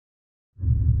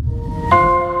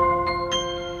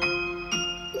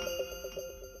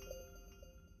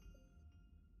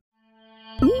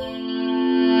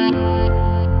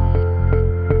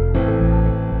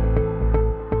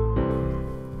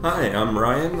I'm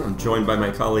Ryan. I'm joined by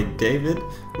my colleague David.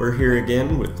 We're here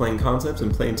again with Plain Concepts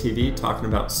and Plain TV talking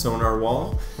about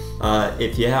Sonarwhal.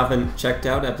 If you haven't checked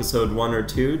out episode 1 or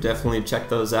 2, definitely check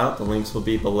those out. The links will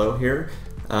be below here.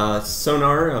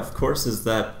 Sonar, of course, is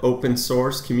that open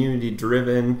source,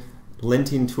 community-driven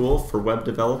linting tool for web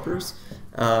developers.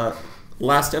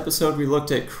 Last episode we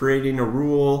looked at creating a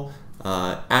rule,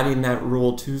 adding that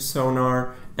rule to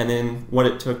Sonar, and then what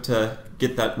it took to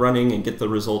get that running and get the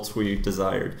results we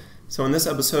desired. So in this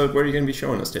episode, what are you going to be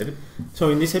showing us, David? So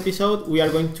in this episode, we are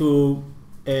going to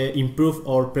improve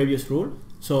our previous rule.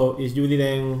 So if you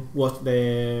didn't watch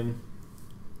the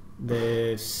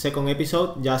second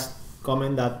episode, just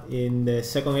comment that in the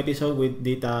second episode we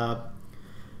did a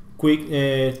quick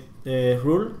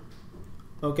rule,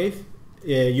 okay,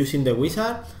 using the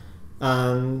wizard,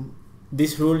 and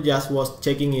this rule just was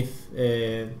checking if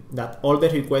that all the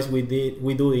requests we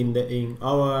do in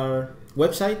our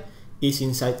website is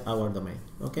inside our domain.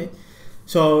 Okay,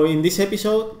 so in this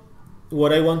episode,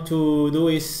 what I want to do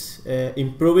is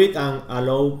improve it and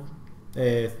allow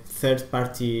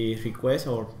third-party requests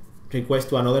or requests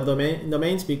to another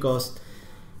domains, because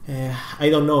I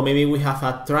don't know, maybe we have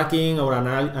a tracking or an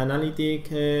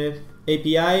analytic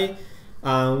API,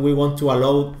 and we want to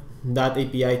allow that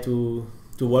API to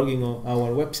work in our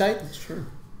website. That's true.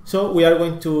 So we are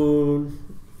going to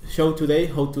show today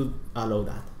how to allow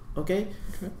that. Okay.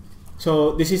 Okay.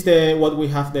 So this is what we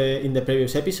have in the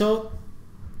previous episode.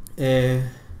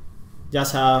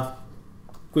 Just a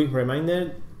quick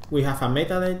reminder: we have a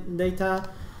metadata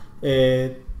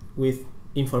with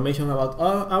information about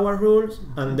our rules,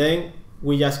 and then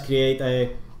we just create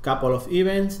a couple of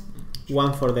events.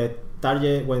 One for the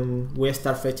target when we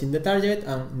start fetching the target,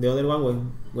 and the other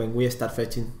one when we start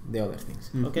fetching the other things.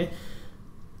 Mm-hmm. Okay,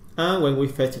 and when we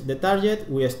fetch the target,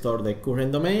 we store the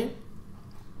current domain,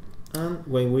 and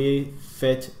when we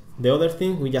fetch the other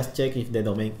thing, we just check if the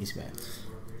domain is valid.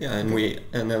 Yeah,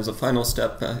 and as a final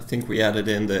step, I think we added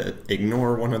in the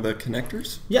ignore one of the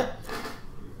connectors. Yeah,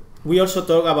 we also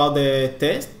talk about the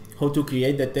test, how to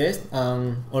create the test,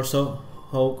 and also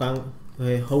how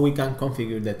we can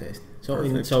configure the test.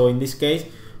 So in this case,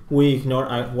 we ignore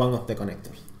one of the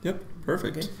connectors. Yep,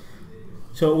 perfect. Okay.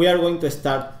 So we are going to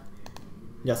start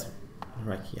just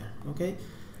right here. Okay.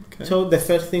 So the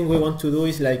first thing we want to do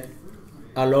is like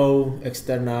allow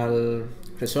external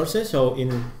resources. So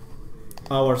in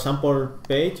our sample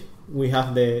page, we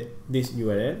have this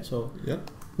URL. So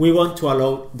we want to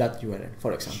allow that URL,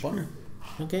 for example. Sure.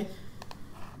 Okay.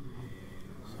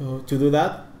 So to do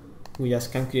that, we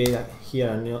just can create here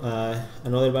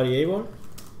another variable.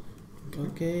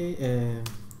 Okay,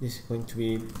 this is going to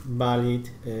be valid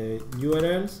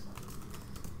URLs.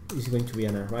 This is going to be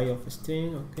an array of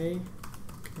string. Okay.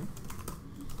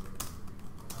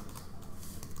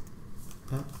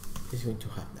 It's going to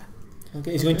have that.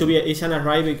 Okay, it's going to be it's an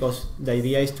array because the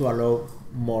idea is to allow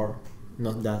more,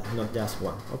 not just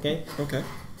one. Okay. Okay.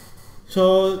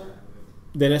 So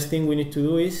the next thing we need to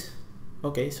do is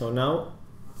so now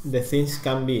the things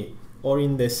can be or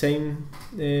in the same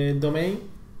domain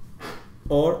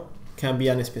or can be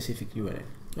a specific URL.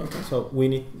 Okay, so we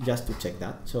need just to check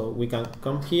that. So we can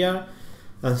come here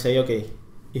and say,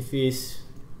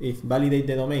 if validate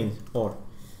the domain or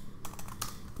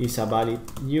is a valid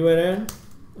URL,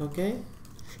 okay,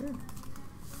 sure,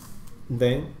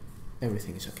 then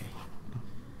everything is okay.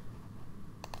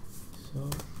 So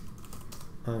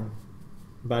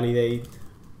validate.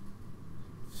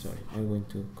 Sorry, I'm going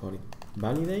to call it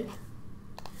validate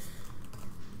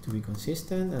to be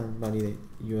consistent, and validate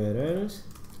URLs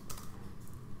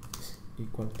is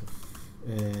equal to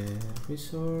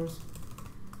resource,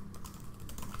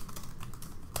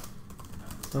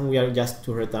 and we are just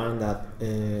to return that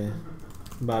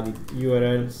valid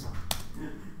URLs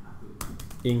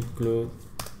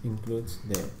includes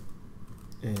the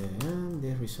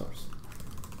resource.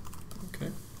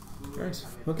 Okay, nice.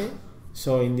 Okay,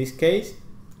 so in this case,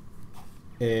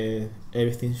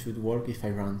 everything should work if I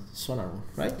run Sonarwhal,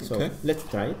 right? Okay. So let's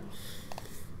try it.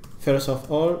 First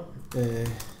of all,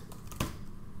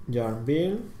 yarn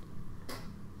build.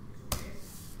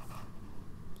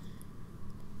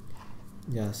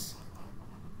 Yes,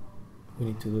 we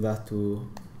need to do that to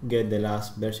get the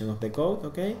last version of the code.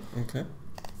 Okay. Okay.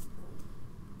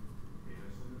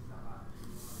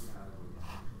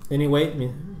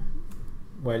 Anyway,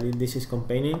 while this is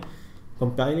compiling,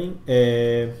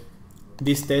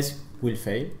 this test will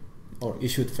fail, or it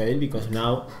should fail, because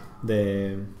now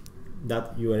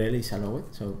that URL is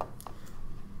allowed. So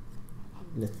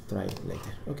let's try it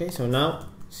later. Okay, so now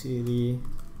cd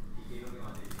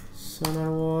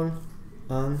Sonarwhal,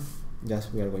 and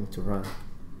just we are going to run.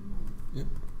 Yep.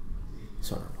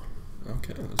 Sonarwhal.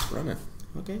 Okay, let's run it.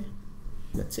 Okay,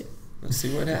 that's it. Let's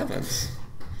see what happens.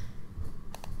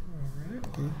 Alright.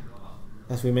 Okay.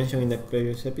 As we mentioned in the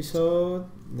previous episode,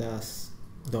 that's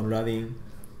downloading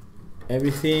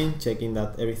everything, checking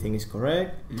that everything is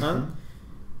correct, and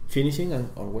finishing, and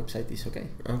our website is okay.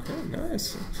 Okay,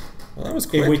 nice. Well, that was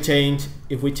quick. If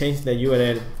we change the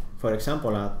URL, for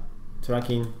example, at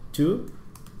tracking 2,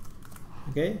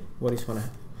 okay, what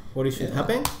should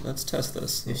happen? Let's test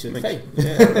this. It should fail.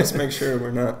 Let's make sure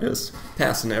we're not just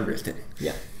passing everything.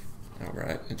 Yeah. All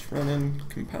right, it's running,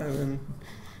 compiling,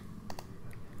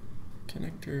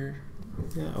 connector.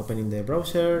 Yeah, opening the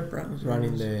browser, Browsers.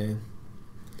 running the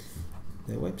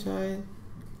website,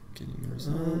 Getting the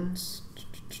results.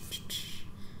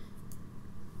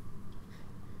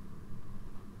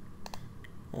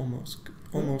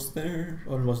 Almost there.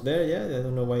 Almost there. Yeah, I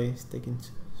don't know why it's taking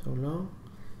so long.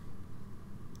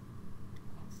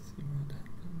 Let's see what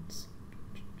happens.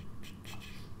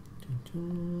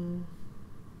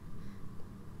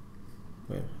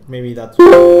 Well, maybe that's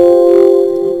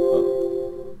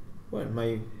well,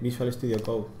 my Visual Studio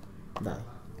Code died.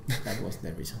 That was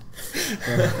the reason.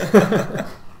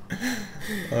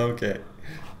 Okay.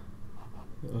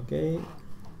 Okay.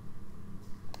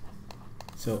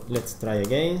 So let's try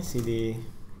again. CD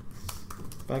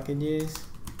packages,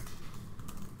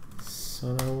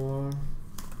 Sonarwhal,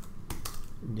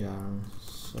 yarn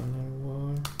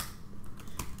Sonarwhal.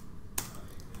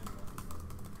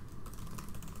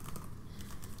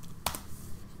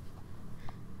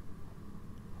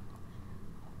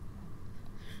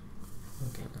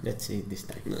 Okay, let's see this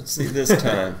time. Let's see this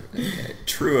time. Okay.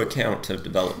 True account of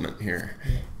development here.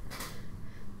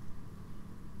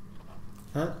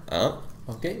 Oh.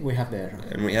 Okay, we have the error.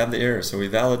 And we have the error, so we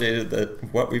validated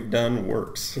that what we've done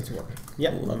works. It's working.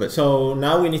 Yeah, love it. So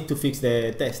now we need to fix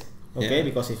the test. Okay, Yeah.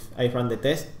 because if I run the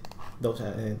test, those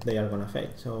they are gonna fail.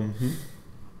 So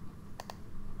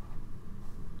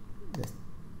let's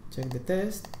check the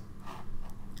test.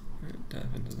 Right,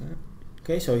 dive into that.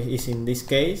 Okay, so it's in this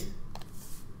case,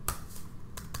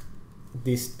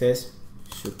 this test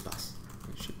should pass,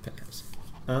 It should pass.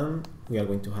 and we are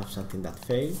going to have something that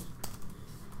fails.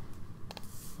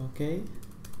 Okay,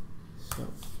 so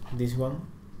this one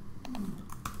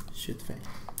should fail.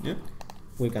 Yep.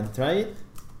 We can try it,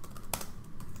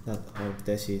 that our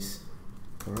test is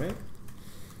correct.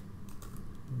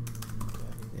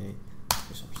 Validate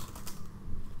results.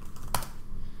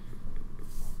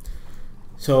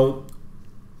 So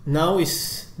now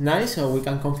it's nice, so we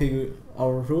can configure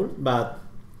our rule, but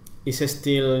it's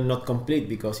still not complete,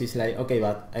 because it's like, okay,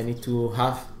 but I need to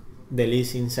have the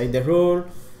list inside the rule.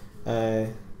 I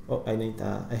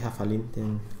have a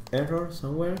linting error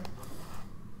somewhere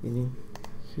in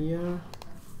here.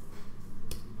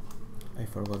 I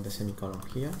forgot the semicolon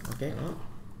here. Okay.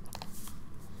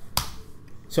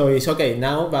 So it's okay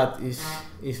now, but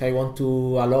if I want to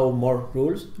allow more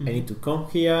rules, I need to come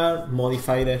here,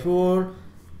 modify the rule,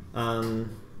 and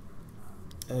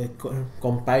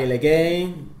compile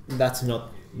again. That's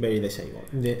not very desirable.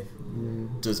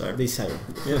 Desirable.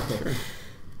 Yeah, sure.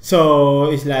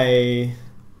 So it's like,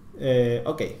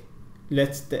 okay,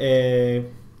 let's.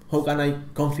 How can I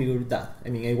configure that? I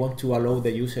mean, I want to allow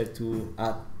the user to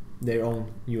add their own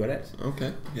URLs.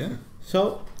 Okay. Yeah.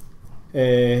 So,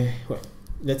 well,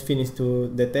 let's finish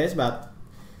the test. But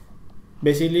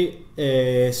basically,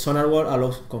 Sonarwhal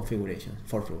allows configuration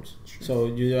for rules. Sure. So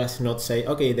you just not say,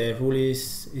 okay, the rule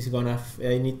is gonna.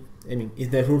 I mean, if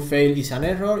the rule fail, is an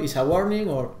error, is a warning,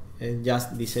 or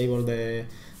just disable the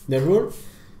rule.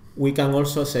 We can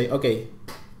also say, okay,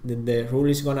 the rule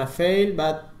is gonna fail,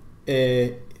 but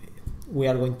we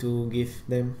are going to give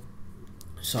them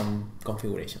some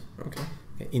configuration. Okay.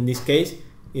 In this case,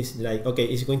 it's like, okay,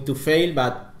 it's going to fail,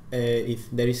 but if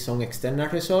there is some external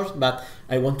resource, but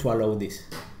I want to allow this.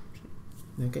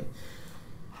 Okay.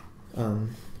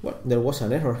 Well, there was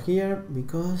an error here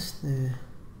because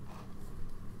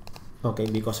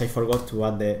because I forgot to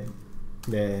add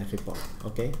the report.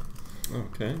 Okay.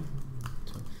 Okay.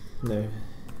 The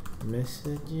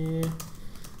message,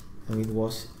 and it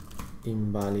was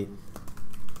invalid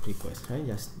request, right?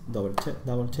 Just double check.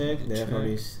 The error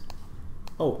is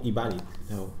invalid.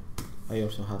 So I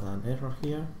also had an error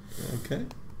here. Okay.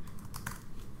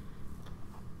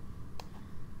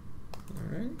 All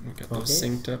right. We got those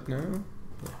synced up now.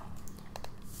 Yeah.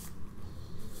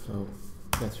 So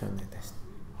let's run the test.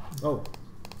 Oh,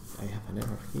 I have an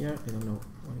error here. I don't know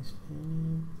what is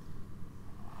happening.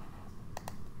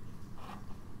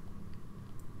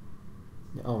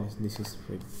 Oh, this is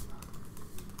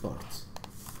reports.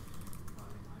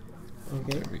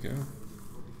 Okay. There we go.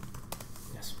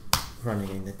 Yes. Run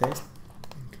again the test.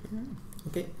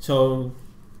 Okay, so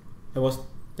I was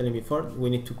telling before, we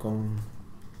need to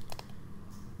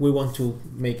we want to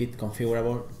make it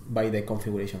configurable by the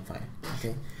configuration file.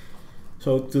 Okay,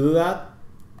 so to do that,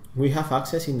 we have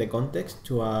access in the context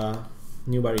to a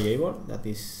new variable that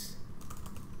is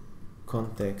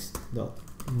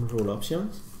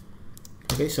context.ruleOptions.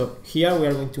 Okay, so here we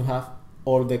are going to have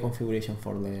all the configuration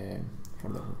for the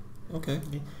rule. Okay.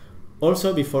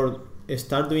 Also, before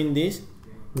start doing this,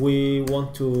 we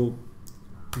want to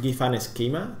give an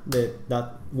schema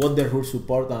that what the rules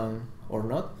support and or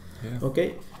not. Yeah.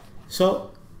 Okay,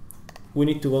 so we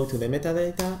need to go to the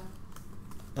metadata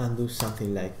and do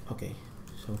something like, okay,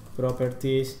 so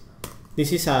properties.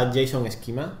 This is a JSON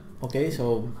schema. Okay,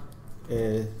 so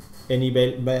any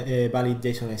valid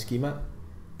JSON schema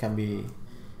can be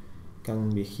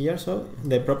here. So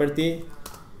the property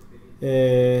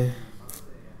is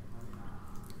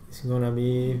gonna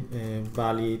be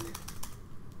valid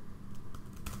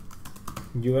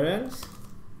URLs.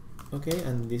 Okay,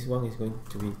 and this one is going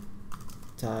to be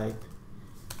type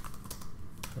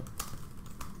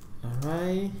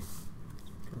array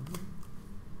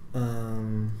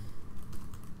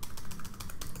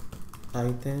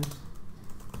items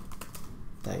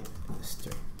type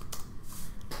string.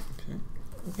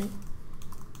 Okay.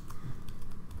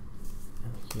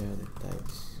 And here the type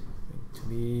is going to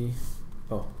be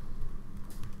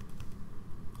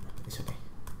it's okay.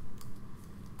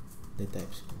 The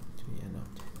type is going to be an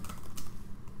object.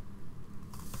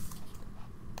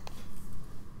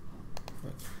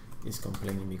 Okay. It's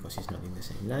complaining because it's not in the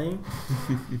same line.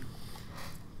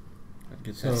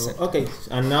 So okay,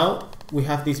 and now we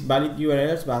have these valid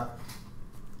URLs, but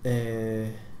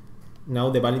now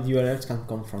the valid URLs can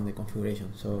come from the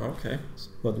configuration. So okay,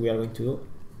 what we are going to do,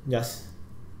 just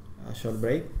a short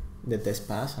break, the test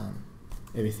pass and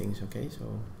everything is okay.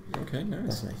 So okay, nice.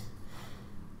 That's nice.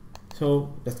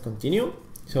 So let's continue.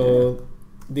 So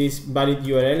this valid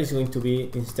URL is going to be,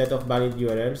 instead of valid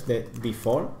URLs, the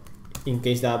default, in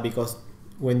case that, because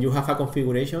when you have a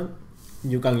configuration,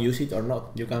 you can use it or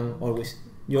not. You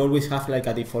always have like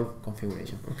a default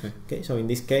configuration. Okay. Okay. So in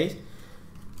this case,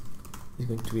 it's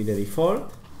going to be the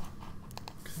default.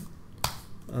 Okay.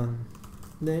 And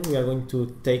then we are going to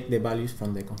take the values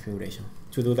from the configuration.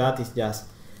 To do that, it's just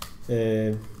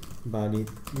valid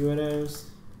URLs.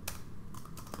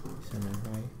 It's an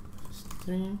array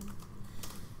string,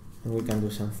 and we can do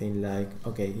something like,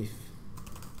 okay, if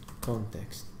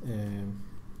context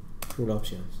rule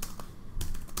options,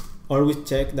 always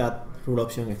check that rule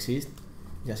option exists,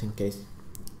 just in case,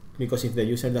 because if the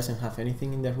user doesn't have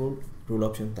anything in the rule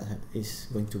option is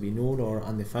going to be null or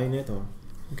undefined or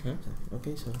okay.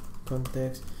 Okay, so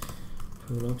context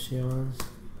rule options,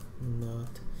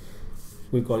 not,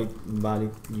 we call it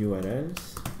valid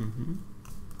URLs. Mm-hmm.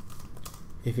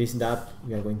 If it's that,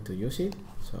 we are going to use it.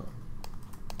 So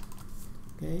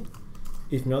okay,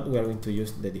 if not, we are going to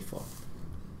use the default.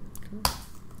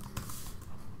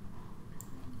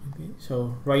 Okay,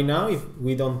 so right now, if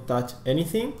we don't touch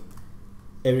anything,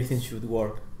 everything should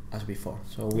work as before.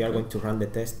 So we are going to run the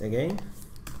test again.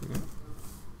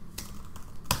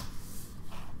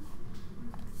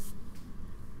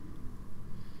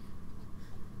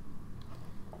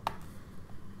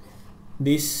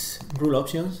 These rule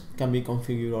options can be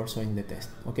configured also in the test.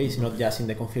 Okay, it's not just in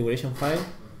the configuration file,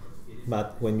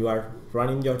 but when you are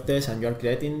running your test and you are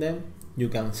creating them, you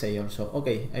can say also,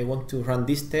 okay, I want to run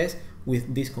this test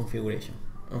with this configuration.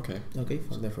 Okay. Okay,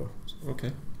 for the rule.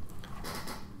 Okay.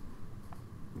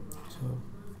 So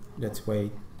let's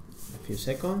wait a few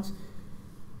seconds.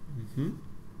 Mm-hmm.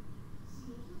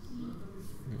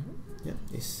 Yeah,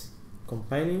 it's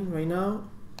compiling right now,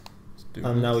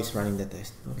 and now it's running the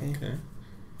test. Okay. Okay.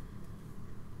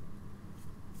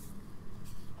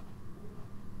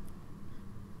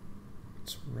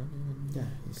 It's running. Yeah,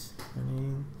 it's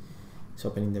running. It's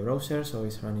opening the browser, so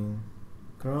it's running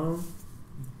Chrome.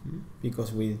 Mm-hmm.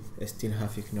 Because we still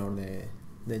have ignored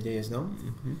the JS DOM.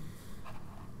 Mm-hmm.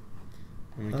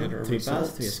 And we get our 3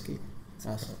 results. pass, 3 skip.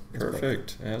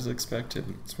 Perfect, as expected.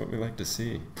 It's what we like to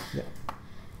see. Yeah.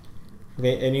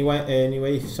 Okay.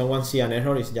 Anyway, if someone see an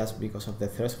error, it's just because of the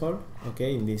threshold.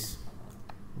 Okay. In this,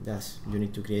 just you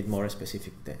need to create more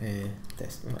specific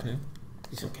test. Okay.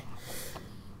 It's okay.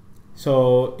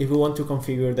 So if we want to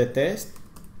configure the test,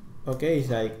 okay, it's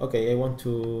like, okay, I want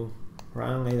to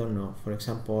run, I don't know, for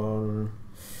example,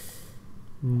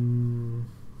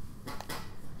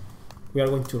 we are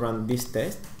going to run this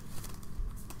test.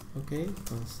 Okay,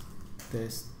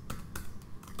 test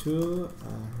 2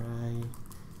 array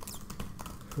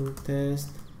full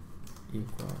test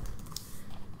equal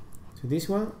to this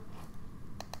one.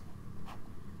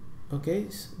 Okay,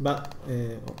 but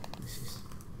oh, this is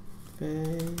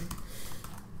fail.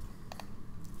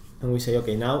 And we say,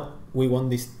 okay, now we want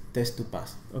this test to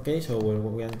pass. Okay, so what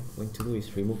we are going to do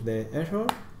is remove the error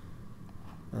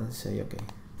and say, okay,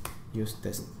 use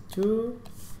test 2.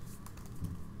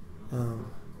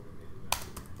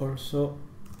 Also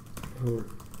rule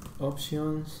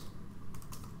options.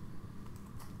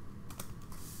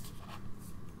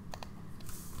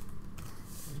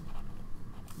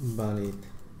 Valid.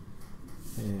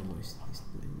 What is this?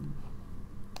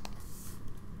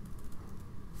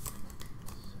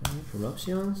 Sorry, rule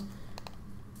options.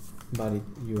 Valid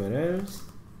URLs.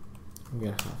 We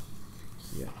have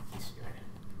here this URL.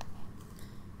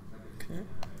 Okay.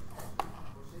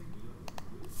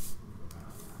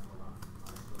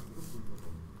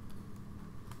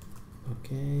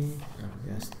 Okay.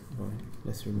 Just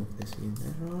let's remove this in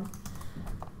error.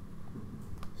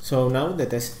 So now the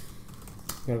test.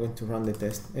 We are going to run the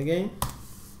test again,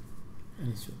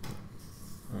 and it should be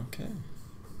okay.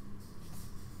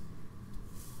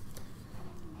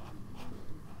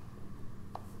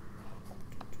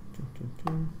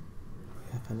 We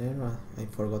have an error. I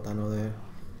forgot another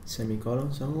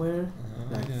semicolon somewhere.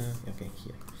 Yeah. Okay,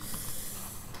 here.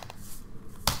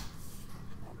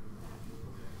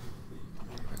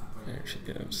 There she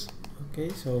goes. Okay,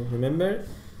 so remember,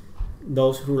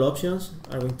 those rule options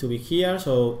are going to be here.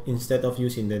 So instead of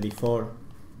using the default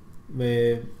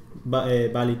valid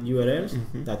URLs,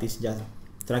 that is just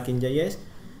tracking.js,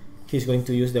 he's going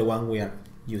to use the one we are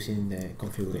using in the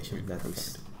configuration, that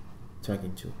is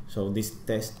tracking2. So this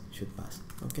test should pass.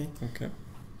 Okay. Okay.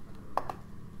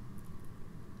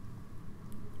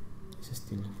 It's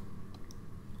still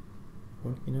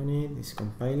working on it. It's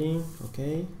compiling.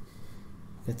 Okay.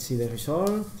 Let's see the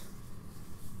result.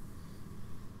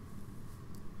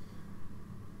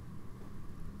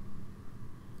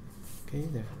 Okay,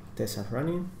 the tests are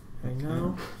running right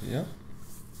now. Yeah,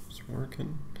 it's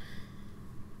working.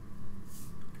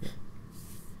 Yeah.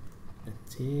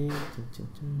 Let's see.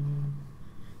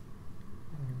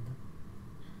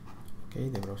 Okay,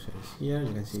 the browser is here.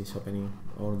 You can see it's opening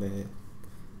all the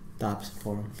tabs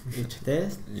for each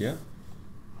test. Yeah.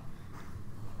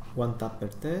 One tab per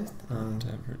test. One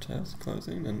tab per test,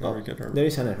 closing, and now we get our... There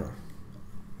is an error.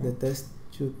 The test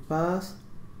should pass,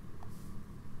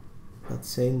 but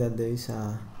saying that there is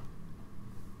a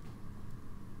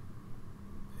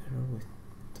error with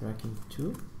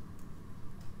tracking2,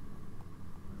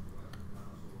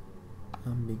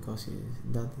 and because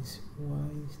that is why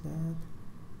is that.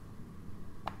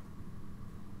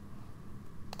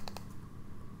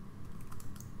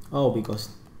 Oh, because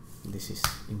this is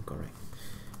incorrect.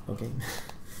 Okay,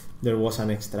 there was an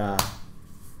extra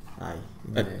I.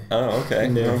 Oh, okay.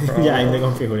 No problem. Yeah, in the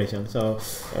configuration. So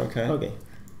okay. Okay.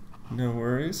 No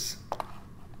worries.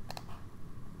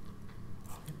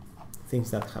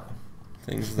 Things that happen.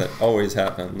 Things that always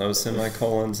happen. Those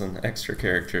semicolons and extra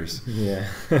characters. Yeah.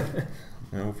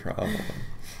 No problem.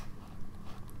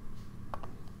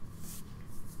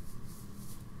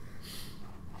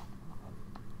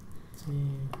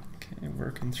 Okay,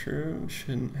 working through.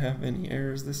 Shouldn't have any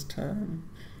errors this time.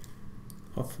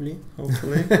 Hopefully.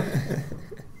 Hopefully.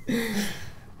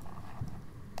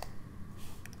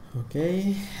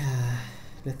 Okay.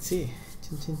 Let's see.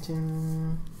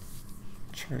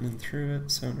 Churning through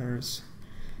it. Sonar's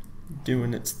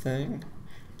doing its thing.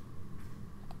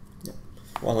 Yep.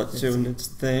 While it's doing its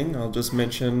thing, I'll just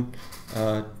mention,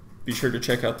 be sure to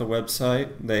check out the website.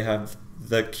 They have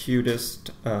the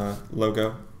cutest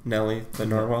logo, Nelly the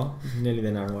narwhal. Nelly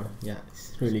the narwhal. Yeah,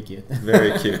 it's really cute.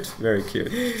 Very cute. Very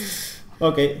cute.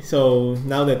 Okay, so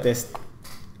now the tests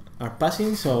are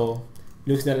passing, so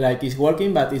looks like it's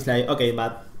working, but it's like, okay,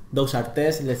 but those are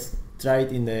tests, let's try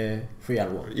it in the real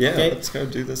world. Yeah, okay? Let's go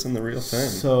do this in the real thing.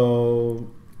 So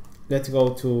let's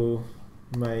go to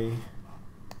my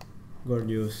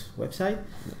gorgeous website.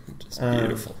 Just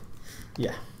beautiful.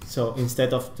 Yeah, so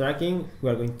instead of tracking,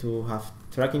 we are going to have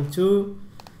tracking2.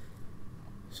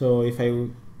 So if I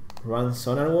run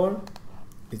Sonarwhal,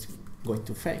 it's going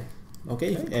to fail.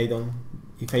 Okay,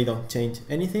 if I don't change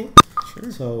anything.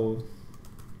 Sure. So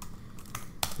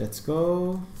let's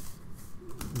go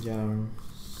yarn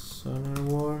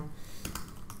Sonarwhal.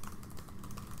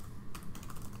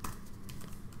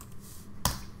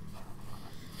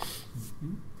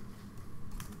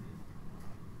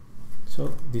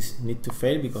 So this need to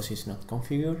fail because it's not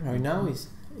configured right now.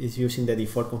 It's using the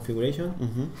default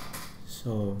configuration.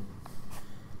 So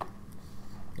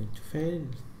going to fail.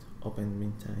 Open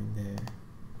meantime the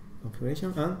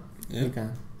configuration, and you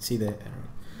can see the error.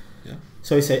 Yeah.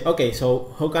 So you say, okay,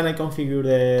 so how can I configure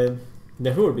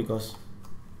the rule, because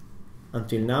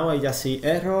Until now, I just see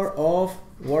error, off,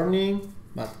 warning,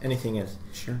 but anything else.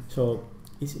 Sure. So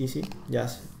it's easy.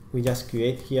 We just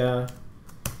create here,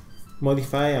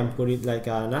 modify and put it like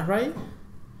an array,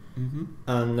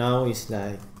 and now it's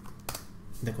like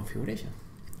the configuration.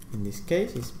 In this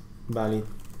case, it's valid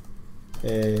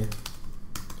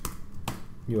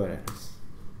URLs.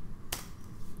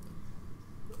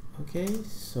 Okay,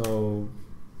 so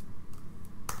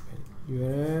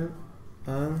URL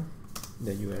and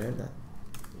the URL that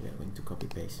we are going to copy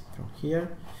paste from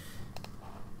here.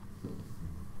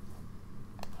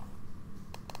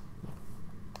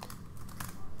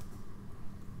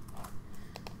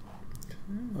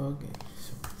 Okay,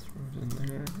 so Throw it in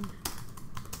there.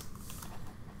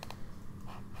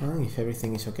 and if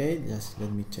everything is okay, just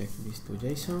let me check this to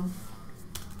JSON.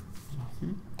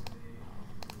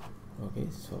 Okay,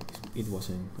 so it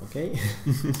wasn't okay.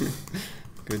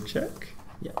 Good check.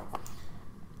 Yeah.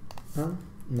 And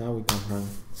now we can run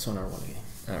Sonarwhal again.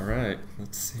 All right,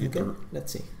 let's see. Okay,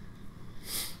 let's see.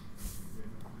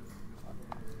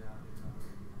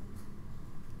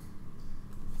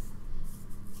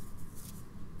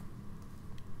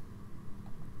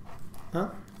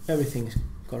 Everything is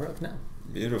correct now.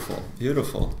 Beautiful,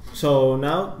 beautiful. So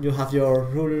now you have your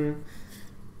rule.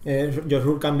 Your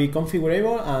rule can be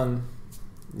configurable, and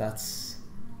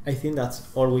I think that's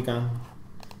all we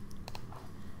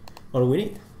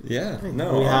need. Yeah, We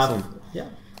no, awesome. Yeah.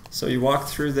 So you walked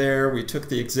through there. We took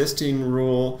the existing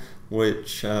rule,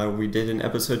 which we did in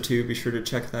episode 2. Be sure to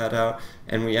check that out.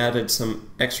 And we added some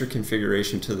extra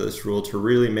configuration to this rule to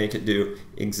really make it do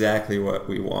exactly what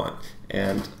we want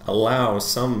and allow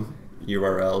some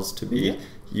URLs to be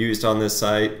used on this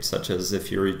site, such as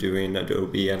if you're doing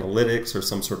Adobe Analytics or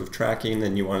some sort of tracking,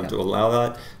 then you wanted to allow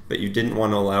that, but you didn't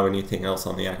want to allow anything else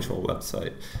on the actual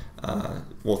website.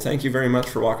 Well, thank you very much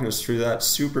for walking us through that.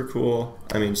 Super cool.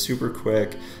 I mean, super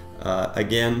quick.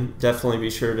 Again, definitely be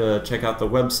sure to check out the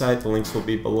website. The links will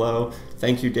be below.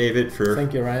 Thank you, David, for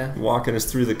Ryan, walking us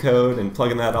through the code and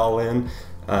plugging that all in.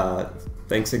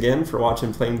 Thanks again for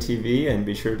watching Plain TV, and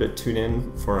be sure to tune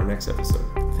in for our next episode.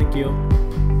 Thank you.